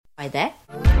Hi there.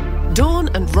 Dawn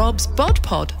and Rob's Bod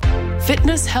Pod.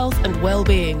 Fitness, health and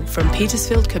well-being from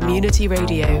Petersfield Community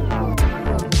Radio.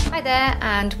 Hi there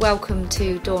and welcome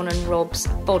to Dawn and Rob's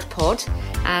Bod Pod.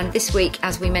 And this week,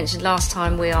 as we mentioned last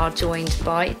time, we are joined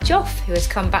by Joff, who has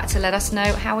come back to let us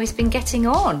know how he's been getting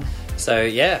on. So,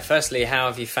 firstly, how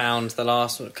have you found the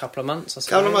last couple of months?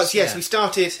 Couple of months, yes. Yeah. We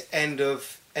started end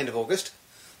of August.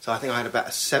 So I think I had about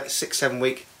a 6-7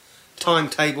 week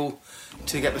timetable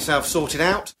to get myself sorted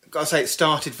out. Got to say, it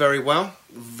started very well,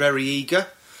 very eager.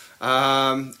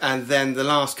 And then the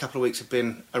last couple of weeks have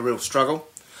been a real struggle.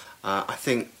 I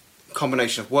think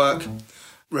combination of work,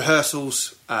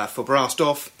 rehearsals for Blast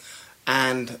Off,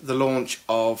 and the launch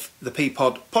of the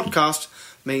Pod podcast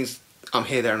means I'm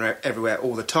here, there and everywhere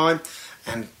all the time.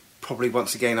 And probably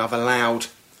once again I've allowed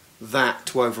that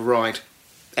to override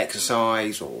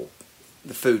exercise or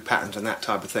the food patterns and that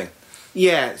type of thing.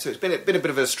 Yeah, so it's been a bit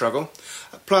of a struggle.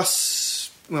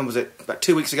 Plus, when was it? About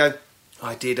 2 weeks ago,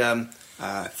 I did,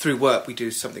 through work, we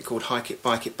do something called Hike It,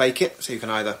 Bike It, Bake It. So you can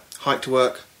either hike to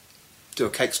work, do a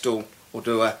cake stall, or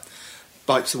do a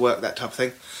bike to work, that type of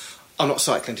thing. I'm not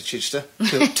cycling to Chichester.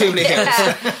 Too many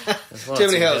hills. Too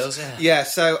many hills. Yeah,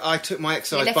 so I took my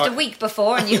exercise bike. You left a week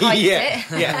before and you hiked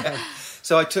it. Yeah.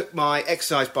 So I took my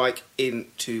exercise bike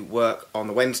into work on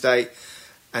the Wednesday,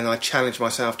 and I challenged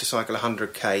myself to cycle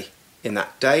 100k in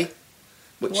that day,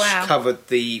 which covered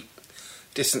the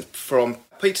distance from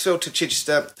Petersfield to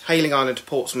Chichester, Hayling Island to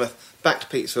Portsmouth, back to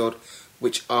Petersfield,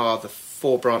 which are the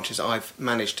 4 branches I've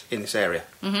managed in this area.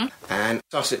 Mm-hmm. And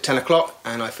started at 10 o'clock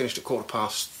and I finished at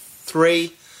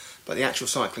 3:15, but the actual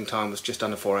cycling time was just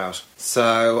under 4 hours.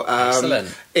 So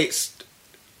excellent. It's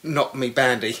knocked me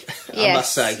bandy, yes, I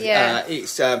must say.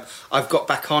 Yeah. I've got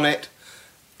back on it.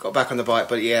 Got back on the bike,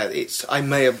 but I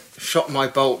may have shot my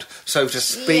bolt, so to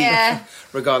speak,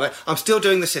 regarding that. I'm still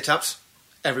doing the sit-ups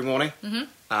every morning, end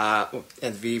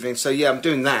of the evening, so I'm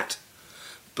doing that.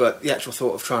 But the actual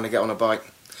thought of trying to get on a bike,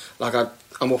 like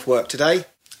I'm off work today,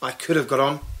 I could have got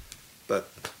on, but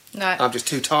no. I'm just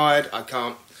too tired, I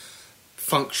can't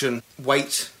function,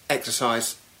 weight,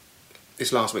 exercise.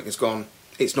 This last week has gone,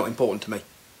 it's not important to me.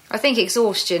 I think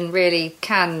exhaustion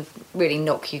can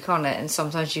knock you, can't it? And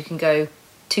sometimes you can go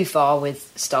too far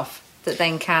with stuff that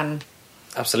then can...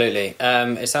 Absolutely.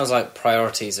 It sounds like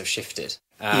priorities have shifted.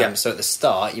 So at the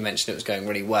start, you mentioned it was going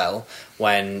really well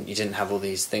when you didn't have all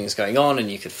these things going on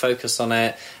and you could focus on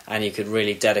it and you could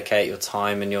really dedicate your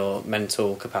time and your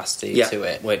mental capacity to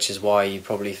it, which is why you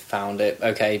probably found it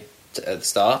okay at the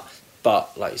start.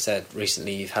 But like you said,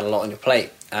 recently you've had a lot on your plate.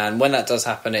 And when that does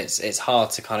happen, it's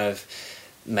hard to kind of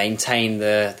maintain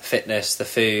the fitness, the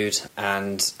food,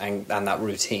 and that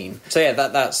routine. So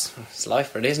that's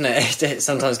life, really, isn't it? It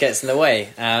sometimes gets in the way.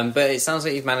 But it sounds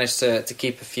like you've managed to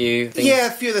keep a few things. Yeah, a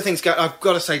few of the things go. I've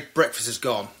got to say, breakfast is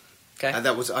gone. Okay.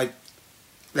 That was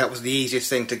the easiest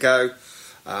thing to go.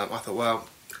 I thought, well,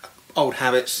 old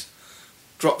habits.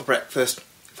 Drop the breakfast.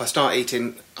 If I start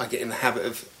eating, I get in the habit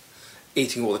of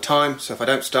eating all the time. So if I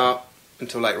don't start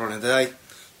until later on in the day,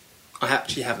 I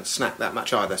actually haven't snacked that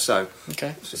much either, so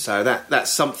that's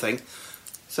something.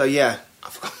 So I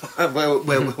forgot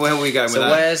where are we going with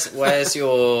that? So where's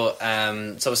your?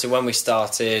 So obviously when we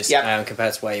started,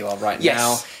 compared to where you are right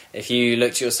now, if you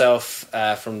looked at yourself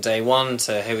from day one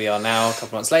to here we are now, a couple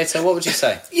of months later, what would you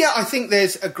say? Yeah, I think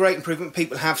there's a great improvement.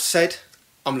 People have said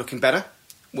I'm looking better,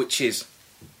 which is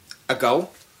a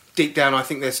goal. Deep down, I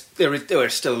think there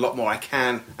is still a lot more I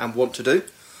can and want to do.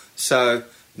 So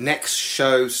next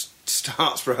shows.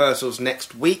 Starts rehearsals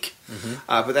next week,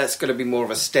 but that's going to be more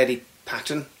of a steady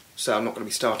pattern, so I'm not going to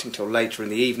be starting till later in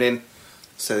the evening,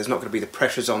 so there's not going to be the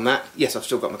pressures on that. Yes, I've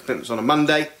still got my commitments on a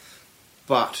Monday,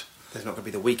 but there's not going to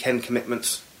be the weekend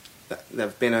commitments that there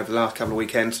have been over the last couple of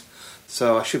weekends,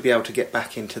 so I should be able to get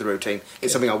back into the routine.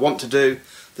 It's something I want to do.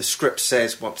 The script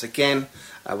says, once again,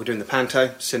 we're doing the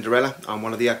panto, Cinderella. I'm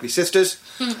one of the ugly sisters.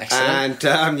 Excellent.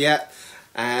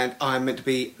 And I'm meant to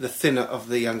be the thinner of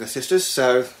the younger sisters,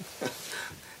 so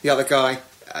the other guy,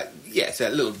 it's a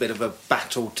little bit of a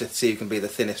battle to see who can be the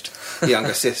thinnest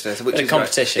younger sister. Which is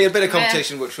competition. A bit of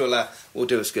competition, which will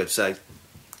do us good. So,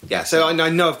 so I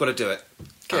know I've got to do it,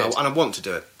 and I want to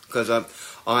do it because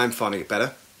I'm finding it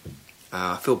better.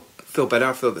 I feel better.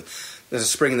 I feel that there's a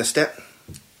spring in the step.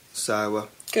 So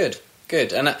good,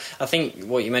 and I think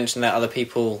what you mentioned that other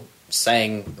people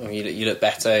saying you look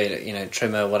better,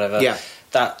 trimmer, whatever. Yeah.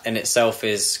 That in itself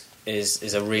is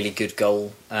a really good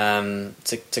goal to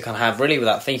kind of have really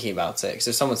without thinking about it. Because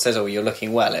if someone says, "Oh, you're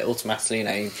looking well," it automatically,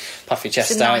 you puff your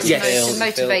chest out. It's a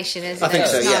motivation, isn't it? I think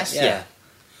so. Nice.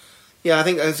 Yeah. I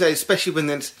think especially when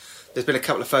there's There's been a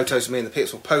couple of photos of me in the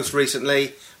Petersfield Post recently,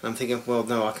 and I'm thinking, well,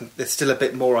 no, there's still a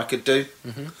bit more I could do,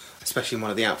 especially in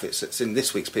one of the outfits that's in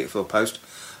this week's Petersfield Post.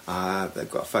 They've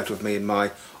got a photo of me in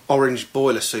my orange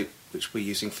boiler suit, which we're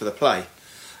using for the play.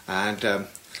 And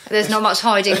there's not much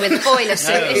hiding with the boiler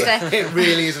suit, is there? It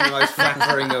really isn't the most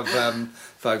flattering of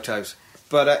photos.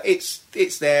 But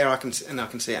it's there, I can see it, and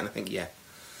I think, yeah.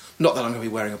 Not that I'm going to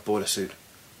be wearing a boiler suit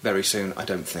very soon, I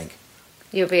don't think.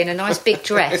 You'll be in a nice big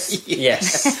dress.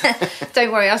 Yes.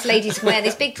 Don't worry, us ladies can wear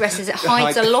these big dresses. It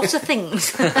hides a lot of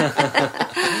things.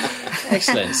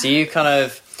 Excellent. So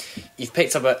you've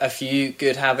picked up a few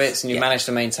good habits, and you've managed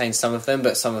to maintain some of them,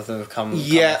 but some of them have come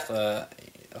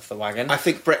off the wagon. I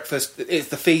think breakfast, it's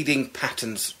the feeding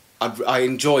patterns. I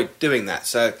enjoyed doing that,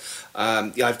 so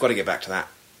I've got to get back to that.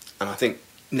 And I think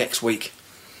next week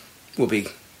will be.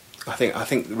 I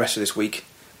think the rest of this week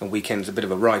and weekend's a bit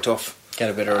of a write-off. Get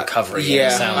a bit of recovery.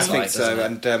 I think so,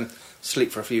 and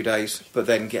sleep for a few days, but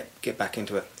then get back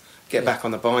into it, back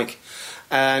on the bike.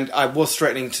 And I was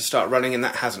threatening to start running, and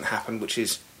that hasn't happened, which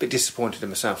is a bit disappointed in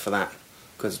myself for that,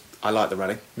 because I like the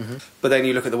running. But then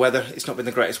you look at the weather; it's not been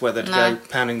the greatest weather to go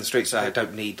pounding the streets. So I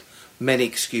don't need many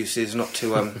excuses not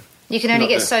to. You can only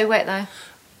get so wet though.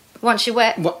 Once you're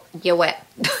wet, you're wet.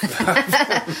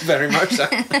 Very much so.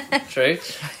 True.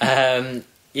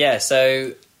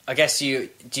 So I guess do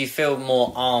you feel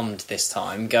more armed this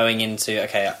time going into,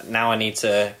 okay, now I need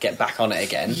to get back on it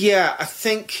again? Yeah, I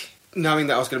think knowing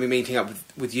that I was going to be meeting up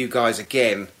with you guys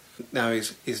again now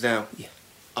is now,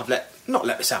 I've not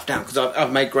let myself down, because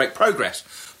I've made great progress,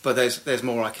 but there's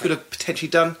more I could have potentially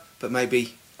done, but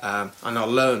maybe, and I'll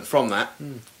learn from that,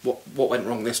 what went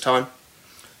wrong this time.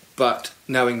 But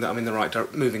knowing that I'm in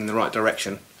moving in the right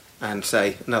direction, and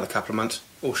say another couple of months,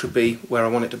 all should be where I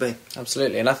want it to be.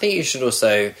 Absolutely, and I think you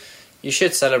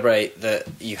should celebrate that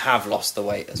you have lost the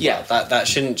weight as well. That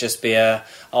shouldn't just be I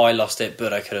lost it,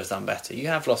 but I could have done better. You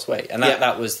have lost weight, and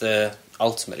that was the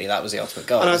ultimate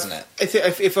goal, wasn't it?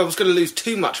 If I was going to lose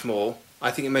too much more,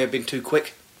 I think it may have been too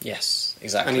quick. Yes,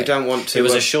 exactly. And you don't want to. It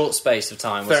was a short space of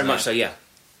time, wasn't it? Very much so, yeah.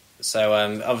 So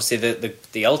obviously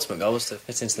the ultimate goal was to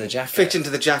fit into the jacket. Fit into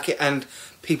the jacket, and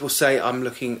people say I'm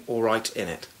looking all right in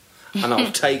it. And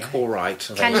I'll take all right.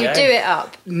 Can you do it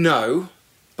up? No,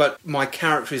 but my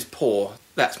character is poor.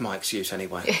 That's my excuse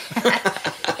anyway.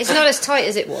 It's not as tight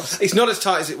as it was. It's not as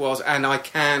tight as it was, and I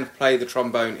can play the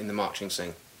trombone in the marching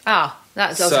scene.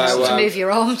 That's obviously to move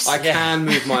your arms. I can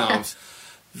move my arms.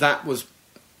 That was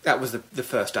the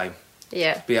first aim.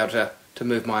 Yeah. To be able to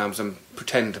move my arms and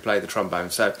pretend to play the trombone.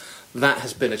 So that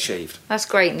has been achieved. That's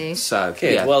great news. So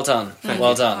good. Yeah. Well done.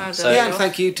 Well done. So, and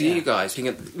thank you to you guys.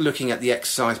 Looking at the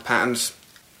exercise patterns,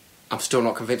 I'm still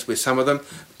not convinced with some of them,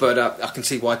 but I can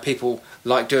see why people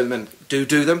like doing them and do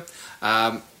them.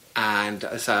 And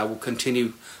so I will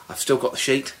continue. I've still got the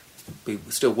sheet. We're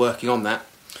still working on that.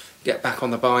 Get back on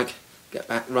the bike, get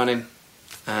back running,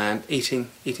 and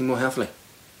eating more healthily.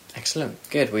 Excellent.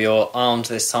 Good. Well, you're armed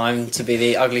this time to be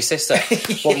the ugly sister.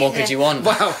 What more could you want?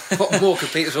 Wow, what more could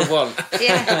Petersfield want?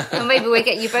 Yeah, well, maybe we'll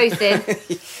get you both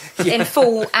in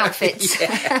full outfits.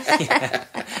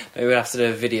 Maybe we'll have to do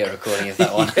a video recording of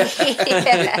that one.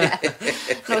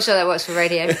 Not sure that works for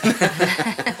radio.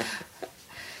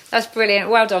 That's brilliant.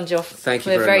 Well done, Joff. Thank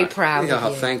you We're very much. proud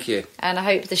of you. Thank you. And I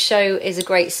hope the show is a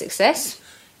great success.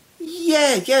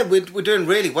 Yeah, we're doing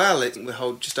really well. We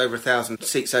hold just over 1,000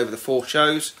 seats over the 4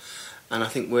 shows, and I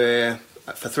think for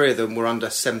 3 of them, we're under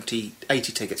 80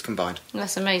 tickets combined.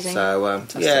 That's amazing. So,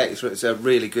 it's a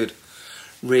really good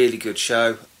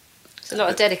show. It's a lot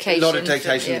of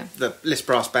dedication. Yeah. The List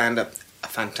Brass Band are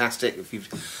fantastic. If you've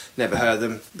never heard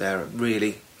them, they're a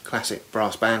really classic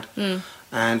brass band.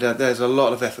 And there's a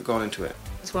lot of effort gone into it.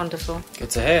 It's wonderful. Good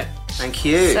to hear. Thank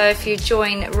you. So if you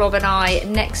join Rob and I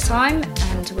next time,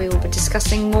 and we will be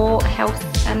discussing more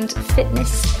health and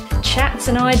fitness chats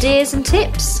and ideas and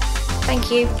tips. Thank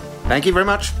you. Thank you very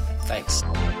much. Thanks.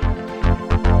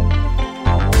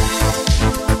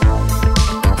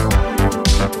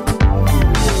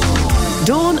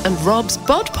 Dawn and Rob's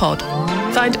Bod Pod.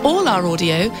 Find all our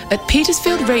audio at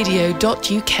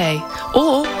petersfieldradio.uk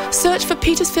or search for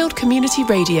Petersfield Community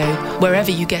Radio wherever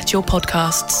you get your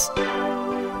podcasts.